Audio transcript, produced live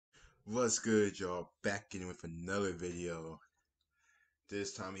What's good, y'all? Back in with another video.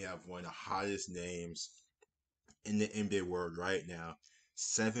 This time we have one of the hottest names in the NBA world right now.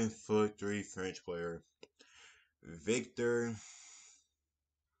 7'3" French player, Victor.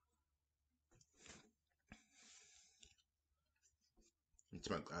 Let me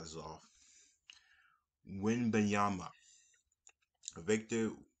take my glasses off. Wembanyama.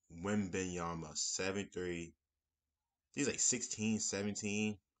 Victor Wembanyama, 7'3". He's like 16,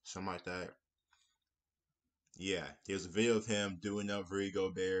 17, something like that. Yeah, there's a video of him doing up Rudy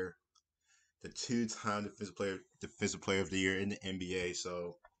Gobert, the two-time defensive player of the year in the NBA.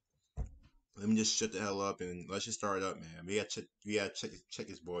 So let me just shut the hell up and let's just start up, man. We gotta check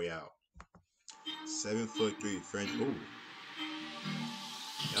this boy out. 7'3" French. Ooh,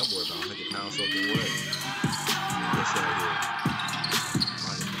 that boy about 100 pounds soaking wet. What's that here?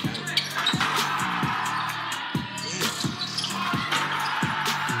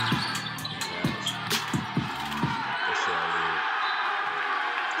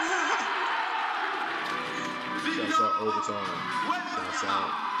 Shouts out overtime. Shouts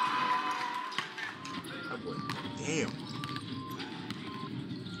out. That boy. Damn.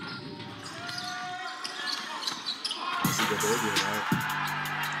 I see the boy doing that.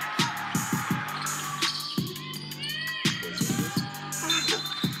 Porzingis?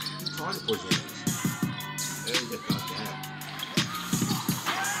 Trying to Porzingis. There you get got that.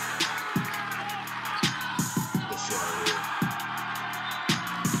 This shit out here.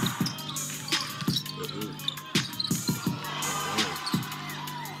 Ooh.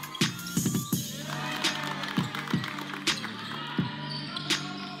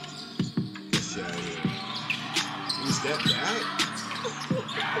 Step back.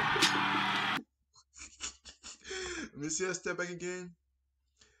 Let me see that step back again.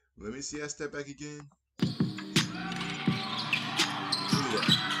 Let me see that step back again. Look at that.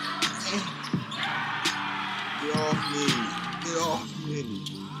 Get off me. Get off me.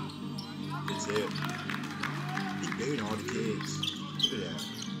 That's it. He's baiting all the kids. Look at that.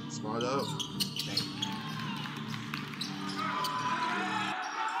 Spot up. Dang.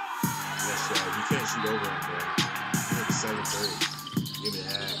 Yes, you can't shoot over him, bro. 7'3". Give me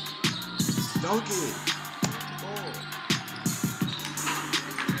that. Dunk it. Oh.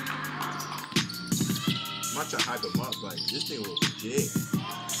 I'm not trying to hype him up, but this thing was legit.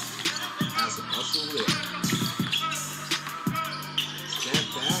 Has some muscle with it. Step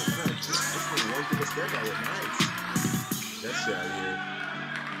back, bro. Just one thing step out with nice. That shit out here.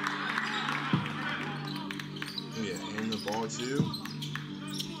 Yeah, and the ball too.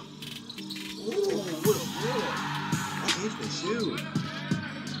 Ooh, what a ball. He's been shoot.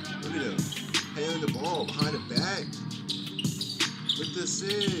 Look at him. Handling the ball behind the back. With the 6.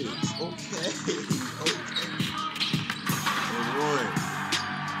 Okay. Okay. And 1.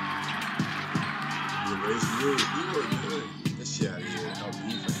 You raised you. You were good. That shit out of here. Help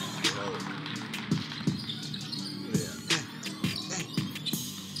defense. Help. Yeah.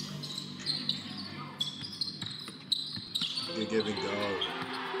 Good give and go.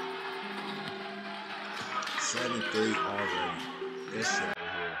 7'3" already. This shit right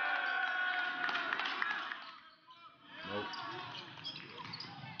here. Nope.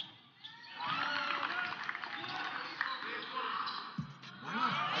 Why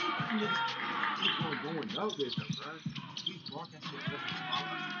you keep on going up with him, bro? Keep walking that shit up.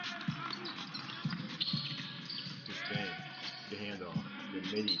 The spin. The handoff. The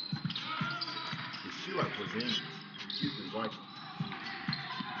midi. The shoe like Porzingis. Shoot the Vikings.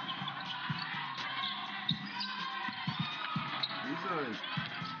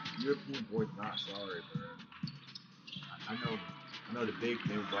 These European boys not sorry, bro. I know the big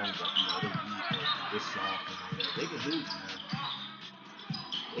thing about them, but they eat this soft and all that. They can hoop, man.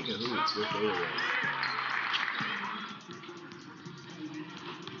 They can hoop with fadeaway.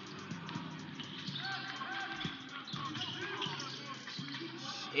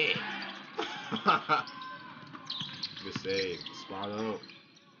 Shit. Good save. Spot up.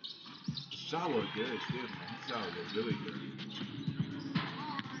 Shot look good too, man. His shot look really good.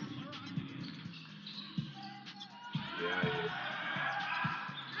 Yeah,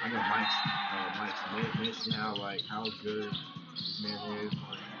 I know Mike's mentioned how good this man is.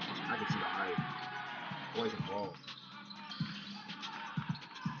 I can see the hype. Boys involved.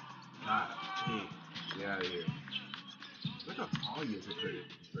 God, gee, get out of here. Look how tall he is for different.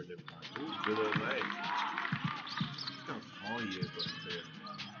 Ooh, good little leg. Look how tall he is for different.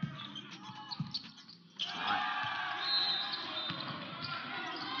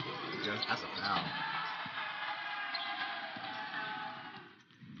 That's a foul.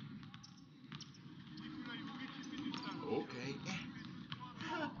 Okay.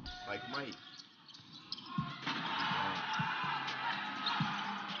 like Mike.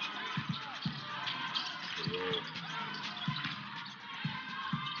 Good roll.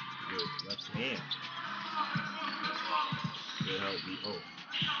 Good left hand. Good help beat. Oh,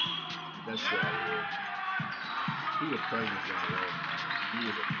 that's good out here. He was presence down low. He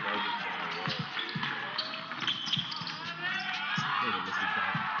was a presence down low. Look at Mr.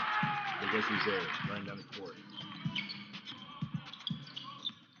 Dunk. But guess who's there? Running down the court.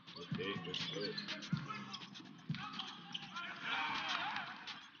 Okay, that's good.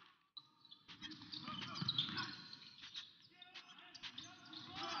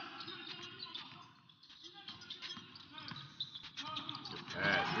 Good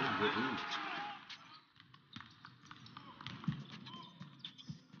pass. This is good. Ooh.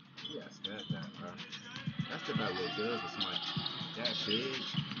 Yeah, stat that, bro. That's the bad way it does with somebody that big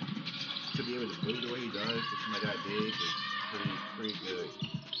to be able to move the way he does for somebody that big is pretty good.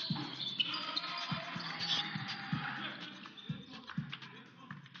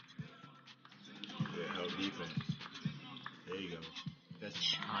 Good help defense. There you go. That's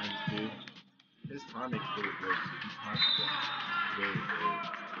time too. His timing's pretty good. His timing's very good.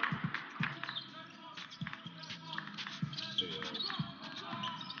 There you go.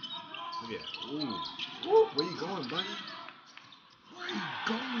 Look at that. Ooh. Ooh. Where you going, buddy? Where you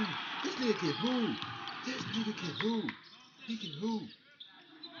going? This nigga can hoop. This nigga can hoop. He can hoop.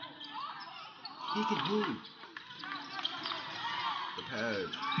 He can hoop. The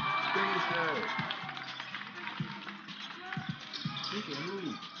pads. Finish that. He can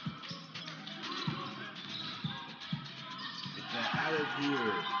hoop. Get that out of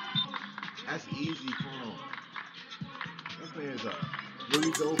here. That's easy for him. This man's a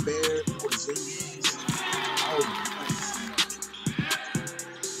Rudy Gobert, Porzingis. Oh, nice.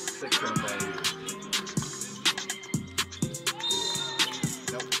 Six jump out here.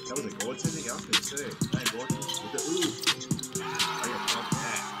 That was a goaltending? I was gonna say. That ain't goaltending. With the ooh. I gotta pump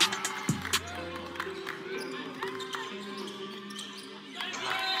that.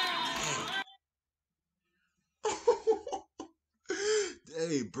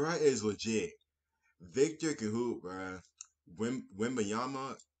 Hey, bruh is legit. Victor can hoop, bruh.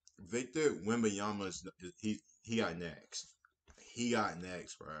 Wembanyama, Victor Wembanyama's he got next. He got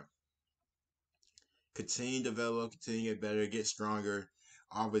next, bruh. Continue to develop, continue to get better, get stronger.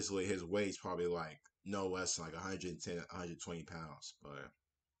 Obviously, his weight's probably like no less than like 110, 120 pounds. But,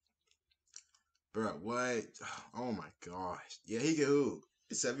 bro, what? Oh my gosh. Yeah, he can hoop.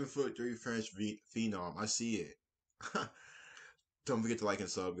 7'3" French Phenom. I see it. Don't forget to like and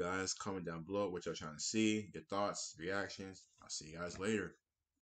sub, guys. Comment down below what y'all trying to see, your thoughts, reactions. I'll see you guys later.